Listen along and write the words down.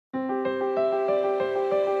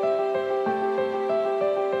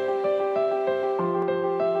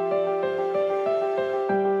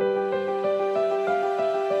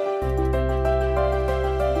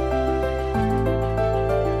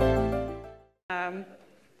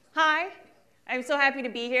Hi, I'm so happy to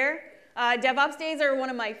be here. DevOps Days are one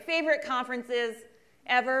of my favorite conferences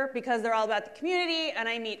ever because they're all about the community and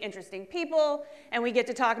I meet interesting people and we get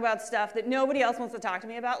to talk about stuff that nobody else wants to talk to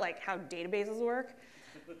me about, like how databases work.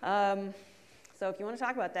 So if you want to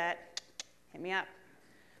talk about that, hit me up.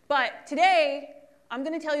 But today, I'm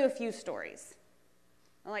going to tell you a few stories.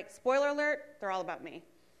 Like, spoiler alert, they're all about me.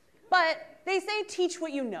 But they say teach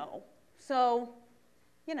what you know. So,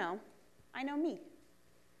 you know, I know me.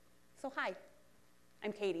 So hi,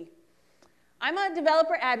 I'm Katy. I'm a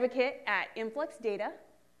developer advocate at Influx Data.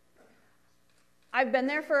 I've been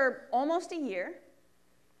there for almost a year.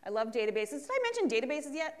 I love databases. Did I mention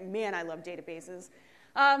databases yet? Man, I love databases.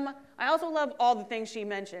 I also love all the things she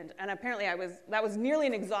mentioned, and apparently that was nearly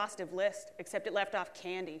an exhaustive list, except it left off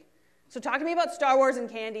candy. So talk to me about Star Wars and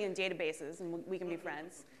candy and databases, and we can be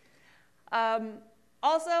friends.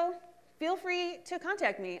 Also, feel free to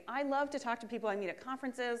contact me. I love to talk to people I meet at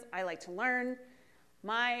conferences. I like to learn.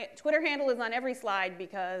 My Twitter handle is on every slide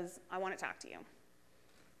because I want to talk to you.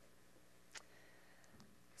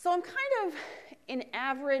 So I'm kind of an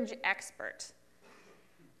average expert.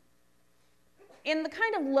 In the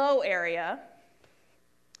kind of low area,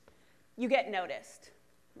 you get noticed.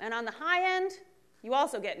 And on the high end, you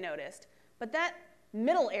also get noticed. But that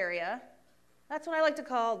middle area, that's what I like to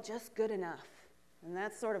call just good enough. And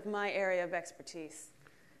that's sort of my area of expertise.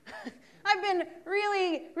 I've been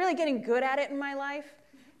really, really getting good at it in my life.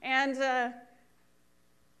 And there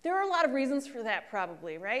are a lot of reasons for that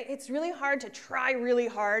probably, right? It's really hard to try really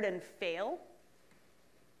hard and fail.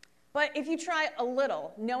 But if you try a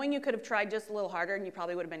little, knowing you could have tried just a little harder and you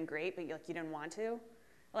probably would have been great, but you didn't want to,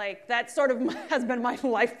 like that sort of has been my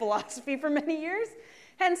life philosophy for many years,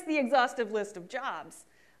 hence the exhaustive list of jobs.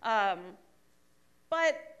 But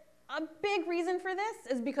a big reason for this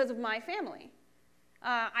is because of my family.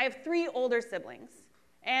 I have 3 older siblings,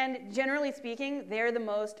 and generally speaking, they're the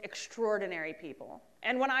most extraordinary people.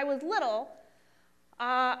 And when I was little,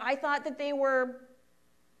 I thought that they were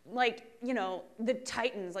like, you know, the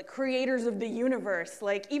titans, like creators of the universe.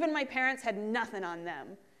 Like, even my parents had nothing on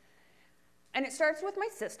them. And it starts with my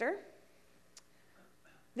sister.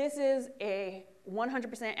 This is a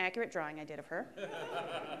 100% accurate drawing I did of her.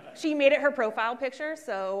 She made it her profile picture,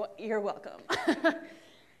 so you're welcome.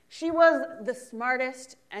 She was the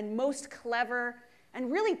smartest and most clever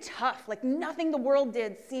and really tough. Like, nothing the world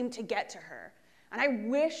did seemed to get to her. And I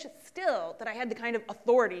wish still that I had the kind of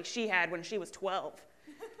authority she had when she was 12.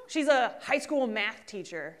 She's a high school math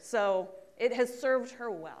teacher, so it has served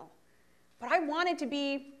her well. But I wanted to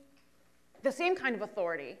be the same kind of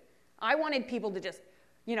authority. I wanted people to just,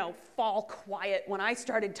 you know, fall quiet when I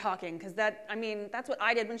started talking, because that's what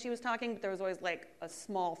I did when she was talking, but there was always like a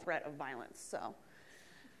small threat of violence, so.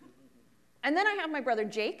 And then I have my brother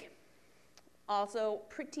Jake, also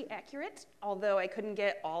pretty accurate, although I couldn't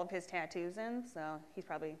get all of his tattoos in, so he's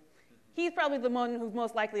probably the one who's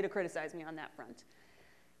most likely to criticize me on that front.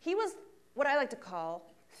 He was what I like to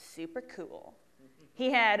call super cool. He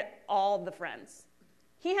had all the friends.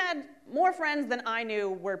 He had more friends than I knew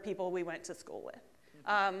were people we went to school with.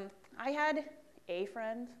 I had a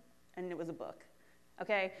friend, and it was a book,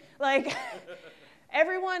 okay? Like,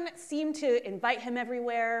 everyone seemed to invite him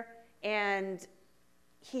everywhere, and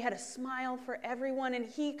he had a smile for everyone, and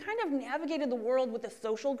he kind of navigated the world with a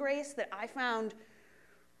social grace that I found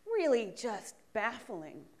really just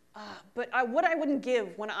baffling. But what I wouldn't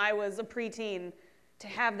give when I was a preteen to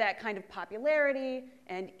have that kind of popularity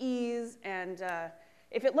and ease, and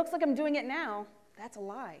if it looks like I'm doing it now, that's a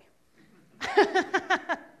lie.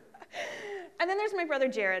 And then there's my brother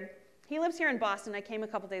Jared. He lives here in Boston. I came a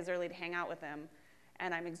couple days early to hang out with him,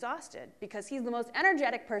 and I'm exhausted because he's the most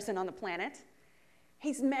energetic person on the planet.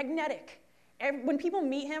 He's magnetic. When people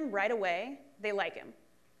meet him right away, they like him.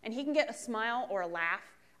 And he can get a smile or a laugh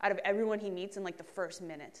out of everyone he meets in like the first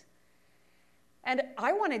minute. And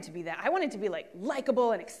I wanted to be that. I wanted to be like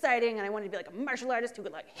likable and exciting, and I wanted to be like a martial artist who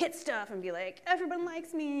could like hit stuff and be like, everyone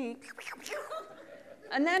likes me.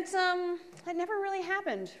 And that never really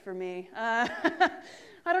happened for me. I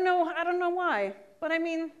don't know why, but I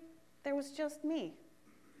mean, there was just me,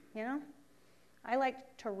 you know? I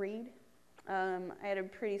liked to read. I had a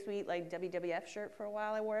pretty sweet like WWF shirt for a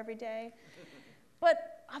while I wore every day.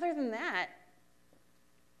 But other than that,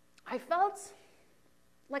 I felt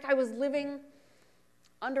like I was living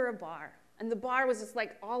under a bar, and the bar was just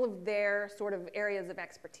like all of their sort of areas of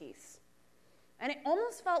expertise. And it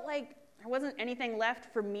almost felt like there wasn't anything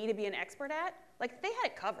left for me to be an expert at. Like, they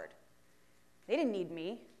had it covered. They didn't need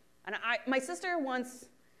me. And my sister once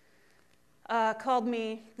called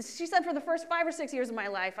me, she said for the first 5 or 6 years of my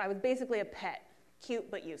life, I was basically a pet,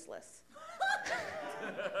 cute but useless.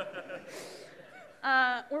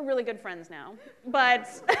 We're really good friends now. But,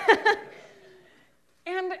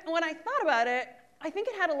 and when I thought about it, I think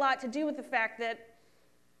it had a lot to do with the fact that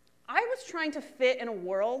I was trying to fit in a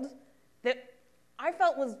world that I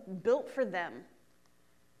felt was built for them.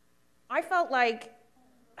 I felt like,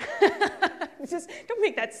 just don't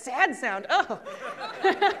make that sad sound, oh.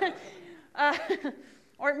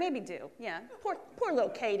 Or maybe do, yeah, poor little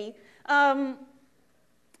Katy. I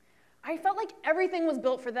felt like everything was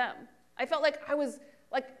built for them. I felt like I was,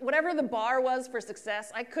 like whatever the bar was for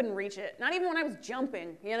success, I couldn't reach it. Not even when I was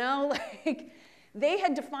jumping, you know? Like, they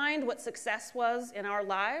had defined what success was in our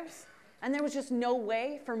lives, and there was just no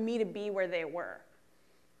way for me to be where they were.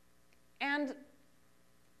 And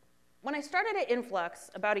when I started at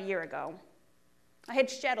Influx about a year ago, I had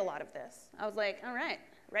shed a lot of this. I was like, all right,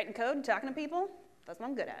 writing code, talking to people, that's what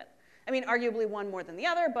I'm good at. I mean, arguably one more than the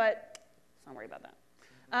other, but let's not worry about that.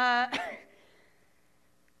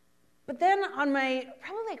 But then on my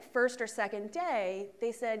probably like first or second day,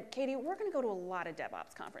 they said, Katy, we're going to go to a lot of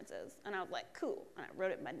DevOps conferences. And I was like, cool. And I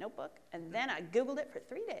wrote it in my notebook, and then I Googled it for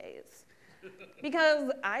 3 days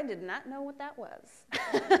because I did not know what that was.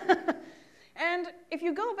 And if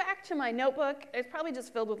you go back to my notebook, it's probably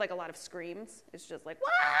just filled with like a lot of screams. It's just like,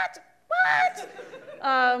 what? What?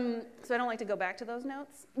 So I don't like to go back to those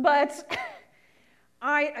notes. But so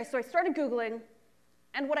I started Googling,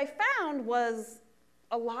 and what I found was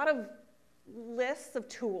a lot of lists of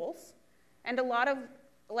tools and a lot of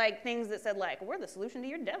like things that said like, we're the solution to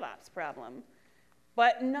your DevOps problem.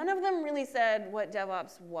 But none of them really said what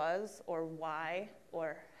DevOps was or why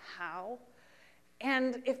or how.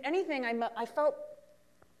 And if anything, I felt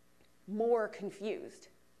more confused,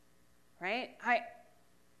 right? I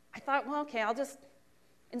thought, well, okay, I'll just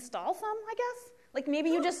install some, I guess. Like maybe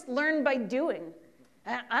you just learn by doing.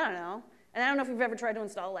 I don't know. And I don't know if you've ever tried to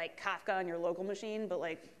install like Kafka on your local machine, but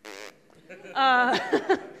like,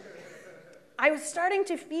 I was starting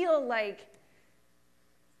to feel like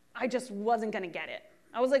I just wasn't gonna get it.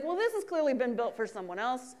 I was like, well, this has clearly been built for someone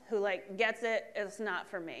else who like gets it, it's not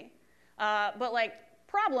for me. But like,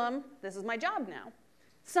 problem, this is my job now.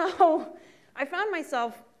 So I found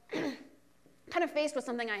myself kind of faced with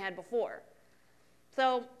something I had before.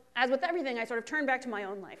 So as with everything, I sort of turned back to my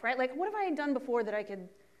own life, right? Like, what have I done before that I can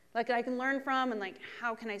learn from, and like,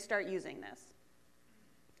 how can I start using this?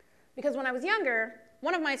 Because when I was younger,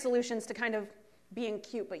 one of my solutions to kind of being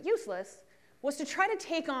cute but useless was to try to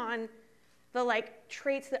take on the like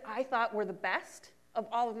traits that I thought were the best of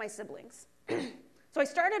all of my siblings. So I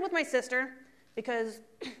started with my sister because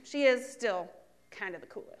she is still kind of the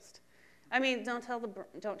coolest. I mean, don't tell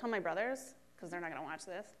my brothers because they're not going to watch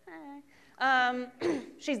this.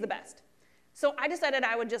 She's the best. So I decided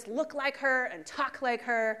I would just look like her and talk like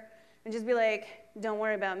her and just be like, don't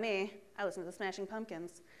worry about me. I listen to the Smashing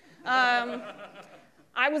Pumpkins.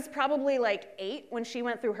 I was probably like 8 when she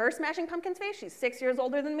went through her Smashing Pumpkins phase. She's 6 years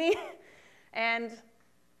older than me. And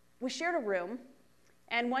we shared a room.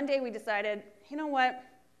 And one day we decided, you know what?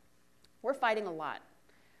 We're fighting a lot.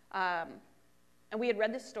 And we had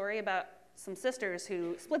read this story about some sisters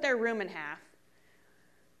who split their room in half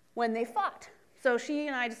when they fought. So she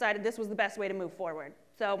and I decided this was the best way to move forward.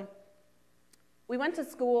 So we went to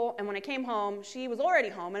school, and when I came home, she was already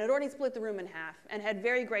home and had already split the room in half and had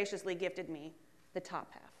very graciously gifted me the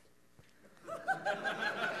top half.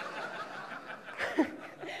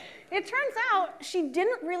 It turns out she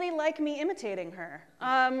didn't really like me imitating her.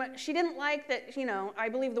 She didn't like that, you know, I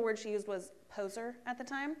believe the word she used was poser at the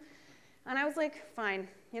time. And I was like, fine,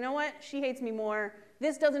 you know what? She hates me more.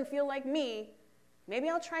 This doesn't feel like me. Maybe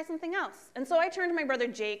I'll try something else. And so I turned to my brother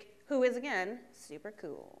Jake, who is, again, super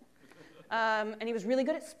cool. And he was really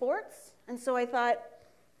good at sports. And so I thought,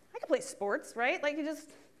 I could play sports, right? Like you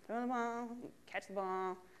just throw the ball, catch the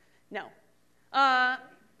ball. No. I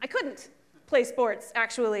couldn't play sports,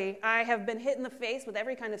 actually. I have been hit in the face with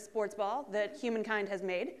every kind of sports ball that humankind has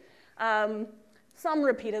made. Some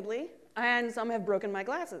repeatedly, and some have broken my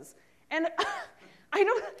glasses. And I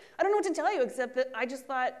don't know what to tell you, except that I just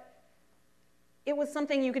thought it was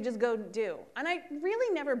something you could just go do. And I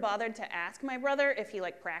really never bothered to ask my brother if he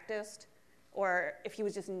like practiced or if he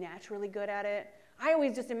was just naturally good at it. I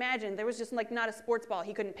always just imagined there was just like not a sports ball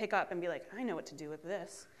he couldn't pick up and be like, I know what to do with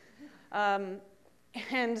this. And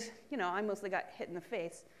you know, I mostly got hit in the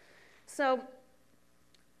face. So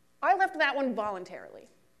I left that one voluntarily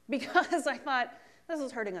because I thought this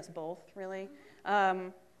is hurting us both, really.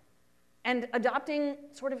 And adopting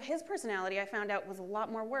sort of his personality, I found out, was a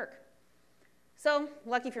lot more work. So,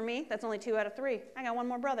 lucky for me, that's only 2 out of 3. I got one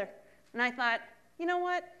more brother. And I thought, you know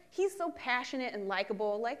what? He's so passionate and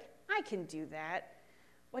likable, like, I can do that.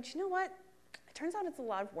 But you know what? turns out it's a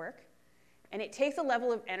lot of work, and it takes a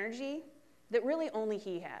level of energy that really only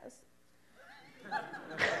he has.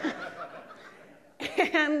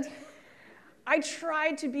 And I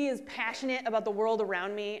tried to be as passionate about the world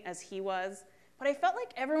around me as he was, but I felt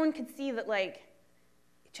like everyone could see that, like,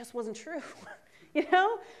 it just wasn't true. You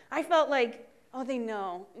know? I felt like, oh, they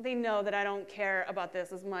know that I don't care about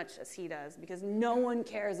this as much as he does, because no one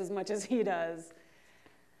cares as much as he does.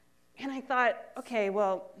 And I thought, okay,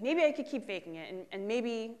 well, maybe I could keep faking it, and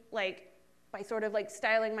maybe, like, by sort of, like,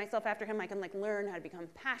 styling myself after him, I can, like, learn how to become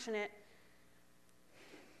passionate.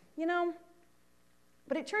 You know?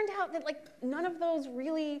 But it turned out that, like, none of those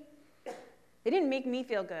really, they didn't make me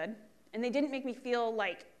feel good, and they didn't make me feel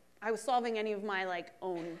like I was solving any of my, like,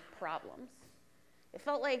 own problems. It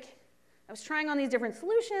felt like I was trying on these different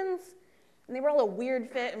solutions, and they were all a weird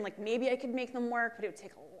fit, and, like, maybe I could make them work, but it would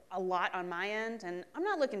take a lot on my end, and I'm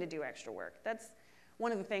not looking to do extra work. That's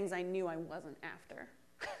one of the things I knew I wasn't after.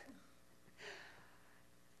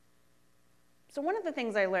 So one of the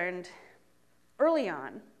things I learned early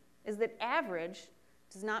on is that average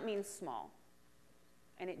does not mean small,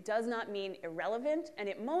 and it does not mean irrelevant, and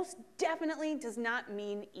it most definitely does not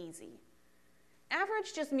mean easy.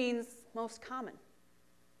 Average just means most common,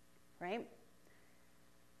 right?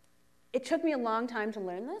 It took me a long time to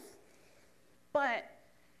learn this, but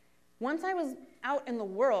once I was out in the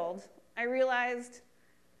world, I realized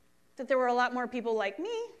that there were a lot more people like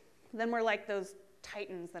me than were like those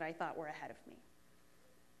titans that I thought were ahead of me.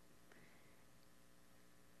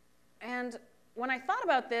 And when I thought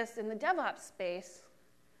about this in the DevOps space,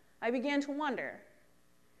 I began to wonder,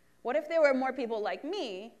 what if there were more people like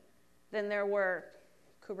me than there were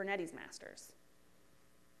Kubernetes masters?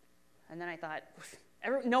 And then I thought,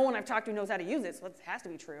 no one I've talked to knows how to use it, so it has to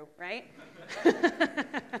be true, right?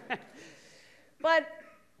 But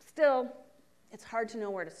still, it's hard to know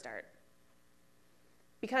where to start.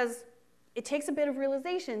 Because it takes a bit of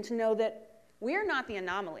realization to know that we're not the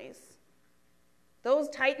anomalies. Those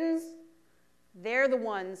titans, they're the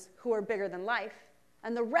ones who are bigger than life.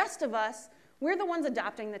 And the rest of us, we're the ones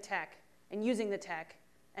adopting the tech and using the tech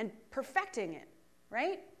and perfecting it,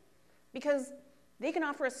 right? Because they can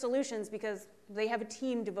offer us solutions because they have a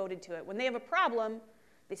team devoted to it. When they have a problem,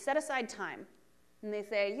 they set aside time. And they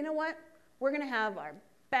say, you know what? We're going to have our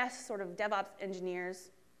best sort of DevOps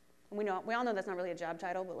engineers. And we all know that's not really a job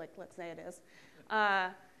title, but, like, let's say it is.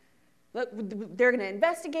 They're going to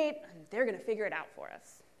investigate, and they're going to figure it out for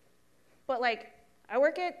us. But, like, I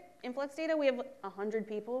work at Influx Data. We have 100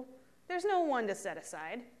 people. There's no one to set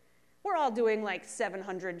aside. We're all doing, like,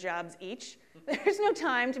 700 jobs each. There's no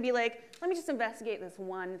time to be like, let me just investigate this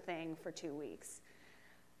one thing for 2 weeks.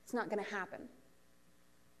 It's not going to happen.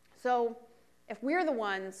 So if we're the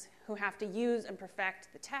ones who have to use and perfect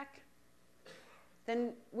the tech,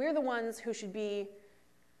 then we're the ones who should be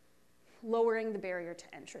lowering the barrier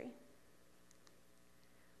to entry.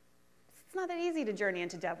 It's not that easy to journey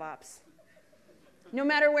into DevOps. No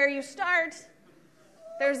matter where you start,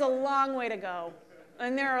 there's a long way to go,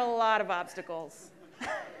 and there are a lot of obstacles.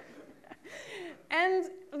 And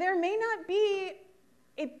there may not be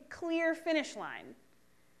a clear finish line,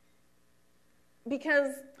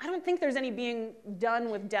 because I don't think there's any being done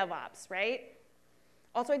with DevOps, right?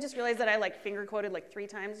 Also, I just realized that I, like, finger quoted like 3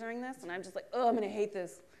 times during this, and I'm just like, oh, I'm going to hate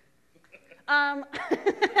this.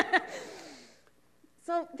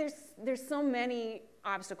 So there's so many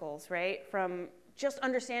obstacles, right? From just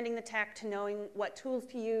understanding the tech to knowing what tools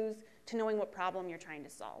to use to knowing what problem you're trying to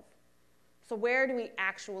solve. So where do we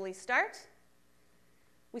actually start?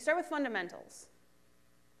 We start with fundamentals.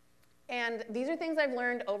 And these are things I've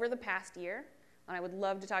learned over the past year, and I would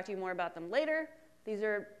love to talk to you more about them later. These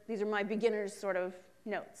are my beginner's sort of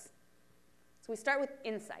notes. So we start with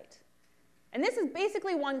insight. And this is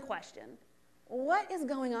basically one question. What is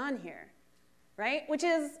going on here? Right? Which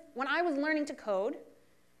is, when I was learning to code,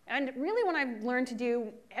 and really when I've learned to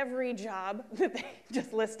do every job that they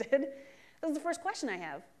just listed, this is the first question I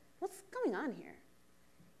have. What's going on here?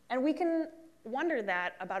 And we can wonder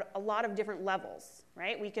that about a lot of different levels,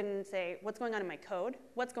 right? We can say, what's going on in my code?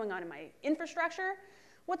 What's going on in my infrastructure?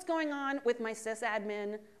 What's going on with my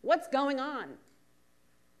sysadmin? What's going on?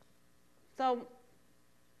 So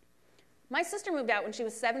my sister moved out when she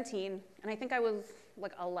was 17, and I think I was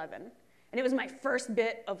like 11. And it was my first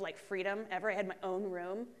bit of, like, freedom ever. I had my own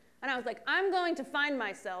room. And I was like, I'm going to find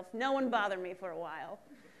myself. No one bother me for a while.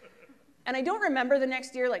 And I don't remember the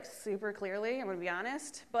next year, like, super clearly, I'm going to be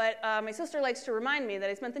honest. But my sister likes to remind me that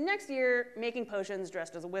I spent the next year making potions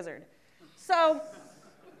dressed as a wizard. So,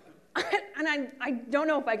 and I don't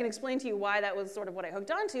know if I can explain to you why that was sort of what I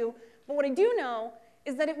hooked onto. But what I do know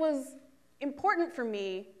is that it was important for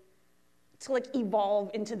me to like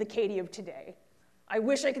evolve into the Katy of today. I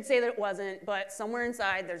wish I could say that it wasn't, but somewhere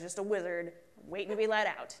inside there's just a wizard waiting to be let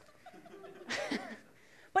out.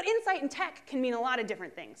 But insight in tech can mean a lot of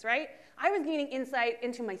different things, right? I was gaining insight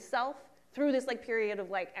into myself through this like period of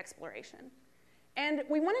like exploration. And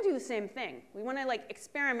we want to do the same thing. We want to like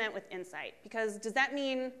experiment with insight, because does that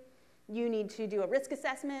mean you need to do a risk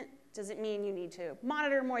assessment? Does it mean you need to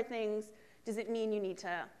monitor more things? Does it mean you need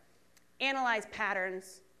to analyze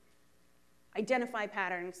patterns, identify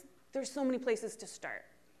patterns? There's so many places to start,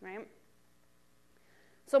 right?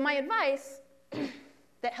 So my advice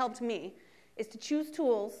that helped me is to choose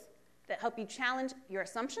tools that help you challenge your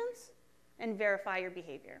assumptions and verify your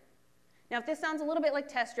behavior. Now, if this sounds a little bit like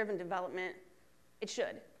test-driven development, it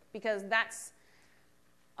should, because that's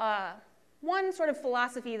one sort of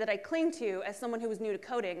philosophy that I cling to as someone who was new to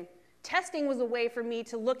coding. Testing was a way for me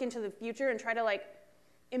to look into the future and try to like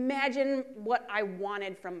imagine what I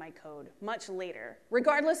wanted from my code much later,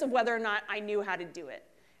 regardless of whether or not I knew how to do it.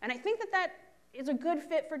 And I think that that is a good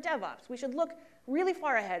fit for DevOps. We should look really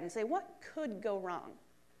far ahead and say, what could go wrong?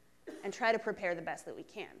 And try to prepare the best that we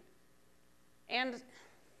can. And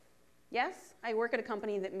yes, I work at a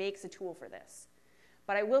company that makes a tool for this.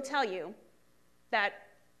 But I will tell you that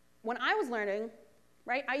when I was learning,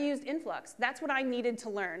 right, I used Influx. That's what I needed to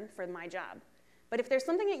learn for my job. But if there's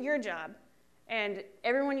something at your job and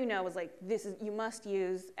everyone you know is like, you must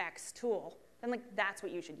use X tool, then like that's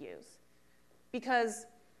what you should use. Because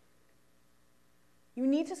you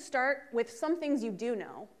need to start with some things you do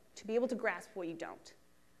know to be able to grasp what you don't.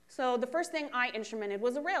 So the first thing I instrumented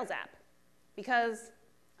was a Rails app, because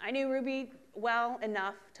I knew Ruby well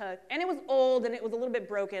enough to, and it was old and it was a little bit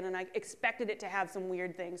broken, and I expected it to have some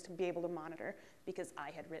weird things to be able to monitor because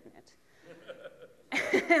I had written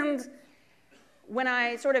it. And when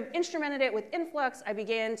I sort of instrumented it with Influx, I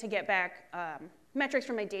began to get back metrics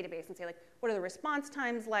from my database and say, like, what are the response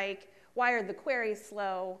times like? Why are the queries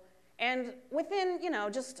slow? And within,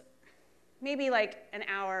 just maybe like an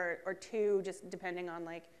hour or two, just depending on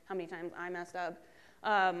like how many times I messed up,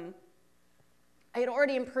 I had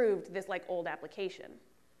already improved this like old application.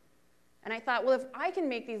 And I thought, well, if I can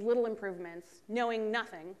make these little improvements knowing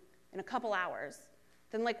nothing in a couple hours,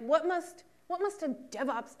 then like what must a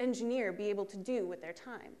DevOps engineer be able to do with their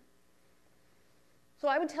time? So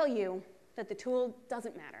I would tell you that the tool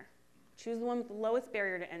doesn't matter. Choose the one with the lowest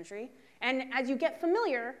barrier to entry. And as you get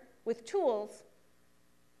familiar with tools,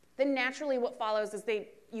 then naturally what follows is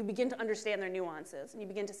you begin to understand their nuances. And you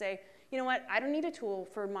begin to say, you know what, I don't need a tool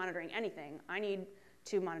for monitoring anything. I need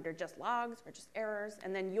to monitor just logs or just errors,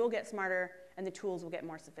 and then you'll get smarter and the tools will get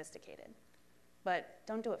more sophisticated. But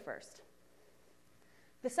don't do it first.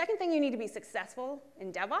 The second thing you need to be successful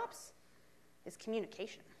in DevOps is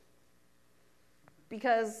communication.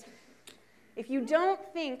 Because if you don't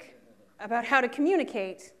think about how to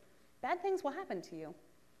communicate, bad things will happen to you.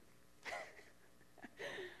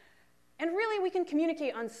 And really, we can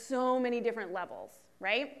communicate on so many different levels,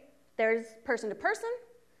 right? There's person to person,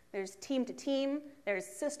 there's team to team, there's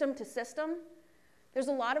system to system. There's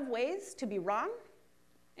a lot of ways to be wrong,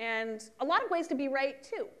 and a lot of ways to be right,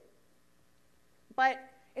 too. But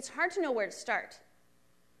it's hard to know where to start.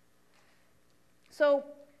 So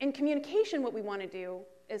in communication, what we want to do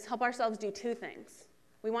is help ourselves do two things.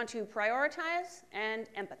 We want to prioritize and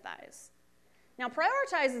empathize. Now,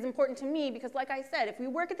 prioritize is important to me because, like I said, if we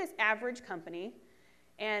work at this average company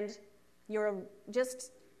and you're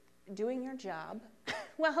just doing your job,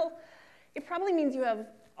 well, it probably means you have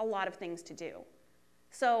a lot of things to do.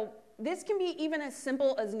 So this can be even as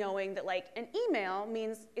simple as knowing that like an email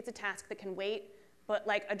means it's a task that can wait, but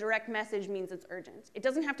like a direct message means it's urgent. It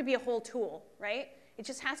doesn't have to be a whole tool, right? It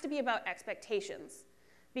just has to be about expectations.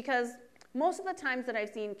 Because most of the times that I've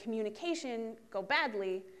seen communication go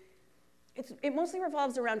badly, it mostly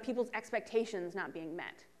revolves around people's expectations not being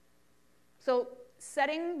met. So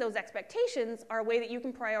setting those expectations are a way that you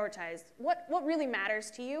can prioritize what really matters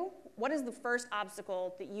to you. What is the first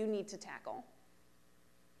obstacle that you need to tackle?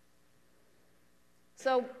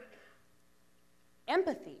 So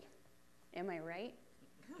empathy, am I right?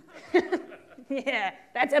 Yeah,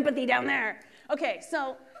 that's empathy down there. Okay,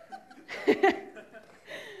 so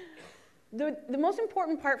the most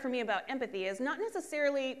important part for me about empathy is not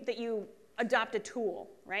necessarily that you adopt a tool,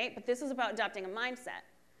 right? But this is about adopting a mindset.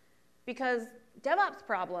 Because DevOps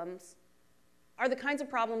problems are the kinds of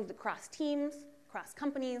problems that cross teams, cross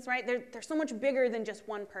companies, right? They're so much bigger than just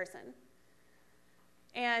one person.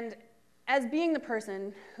 And as being the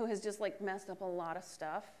person who has just like messed up a lot of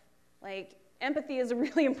stuff, like empathy is a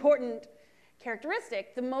really important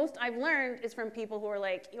characteristic. The most I've learned is from people who are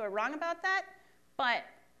like, you are wrong about that, but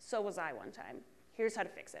so was I one time. Here's how to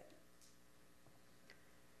fix it.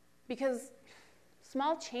 because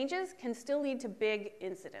small changes can still lead to big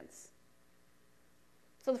incidents.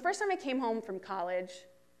 So the first time I came home from college,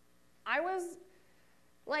 I was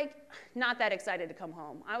like not that excited to come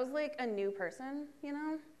home. I was like a new person, you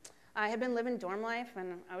know? I had been living dorm life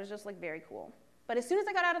and I was just like very cool. But as soon as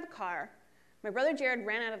I got out of the car, my brother Jared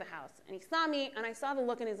ran out of the house and he saw me and I saw the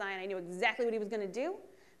look in his eye and I knew exactly what he was gonna do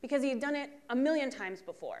because he had done it a million times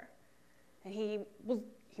before. And he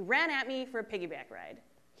ran at me for a piggyback ride.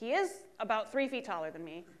 He is about 3 feet taller than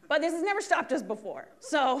me, but this has never stopped us before.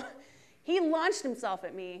 So he launched himself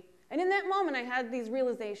at me, and in that moment I had these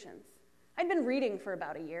realizations. I'd been reading for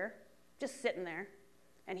about a year, just sitting there,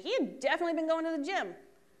 and he had definitely been going to the gym.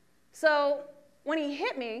 So when he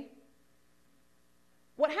hit me,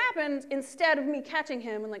 what happened, instead of me catching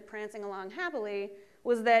him and like prancing along happily,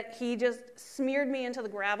 was that he just smeared me into the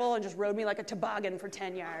gravel and just rode me like a toboggan for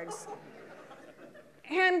 10 yards.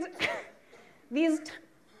 And these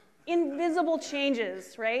invisible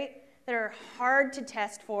changes, right, that are hard to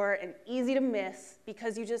test for and easy to miss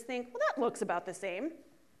because you just think, well, that looks about the same.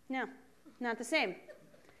 No, not the same.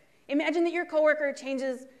 Imagine that your coworker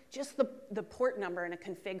changes just the port number in a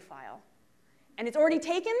config file, and it's already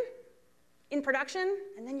taken in production,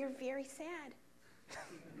 and then you're very sad.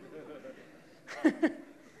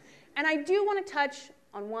 And I do want to touch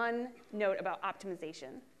on one note about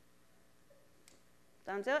optimization.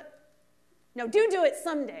 Don't do it? No, do it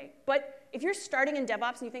someday. But if you're starting in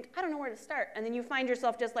DevOps and you think, I don't know where to start, and then you find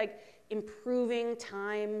yourself just like improving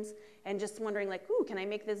times and just wondering like, ooh, can I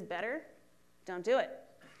make this better? Don't do it.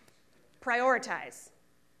 Prioritize.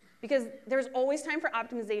 Because there's always time for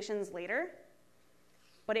optimizations later.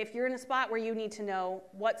 But if you're in a spot where you need to know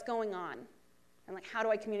what's going on and like how do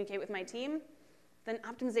I communicate with my team, then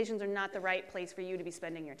optimizations are not the right place for you to be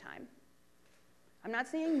spending your time. I'm not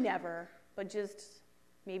saying never, but just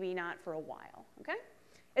maybe not for a while, okay?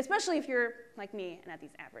 Especially if you're like me and at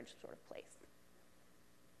these average sort of place.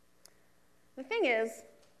 The thing is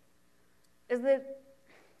that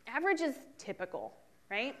average is typical,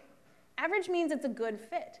 right? Average means it's a good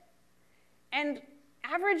fit. And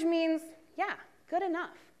average means, yeah, good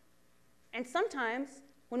enough. And sometimes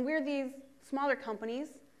when we're these smaller companies,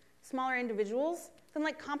 smaller individuals, then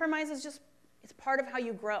like compromise is just, it's part of how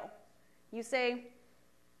you grow. You say,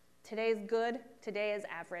 today is good, today is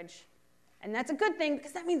average. And that's a good thing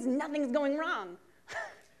because that means nothing's going wrong.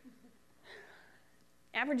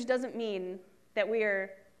 Average doesn't mean that we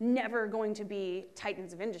are never going to be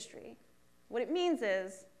titans of industry. What it means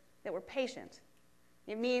is that we're patient.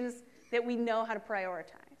 It means that we know how to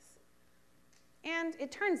prioritize. And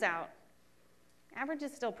it turns out, average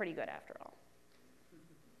is still pretty good after all.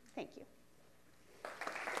 Thank you.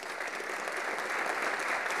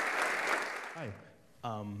 Hi.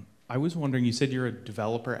 I was wondering, you said you're a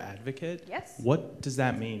developer advocate? Yes. What does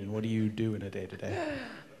that mean, and what do you do in a day-to-day?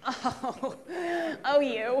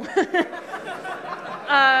 You.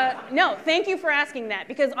 No, thank you for asking that,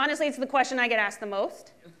 because honestly, it's the question I get asked the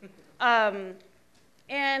most. And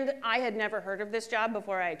I had never heard of this job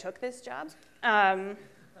before I took this job,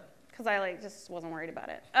 because I just wasn't worried about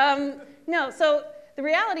it. No, so the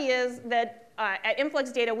reality is that at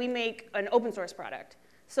Influx Data, we make an open source product.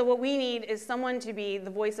 So what we need is someone to be the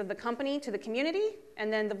voice of the company to the community,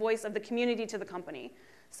 and then the voice of the community to the company.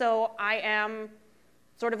 So I am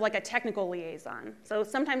sort of like a technical liaison. So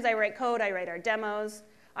sometimes I write code, I write our demos,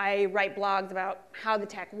 I write blogs about how the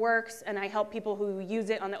tech works, and I help people who use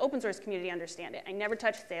it on the open source community understand it. I never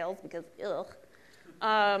touch sales because, ugh.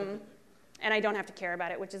 And I don't have to care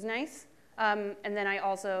about it, which is nice. And then I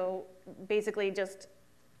also basically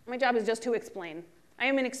my job is just to explain. I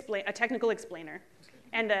am a technical explainer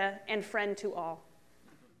and friend to all.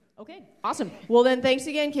 Okay, awesome. Well then, thanks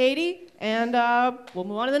again, Katie, and we'll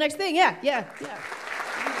move on to the next thing. Yeah.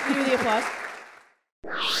 Give you the applause.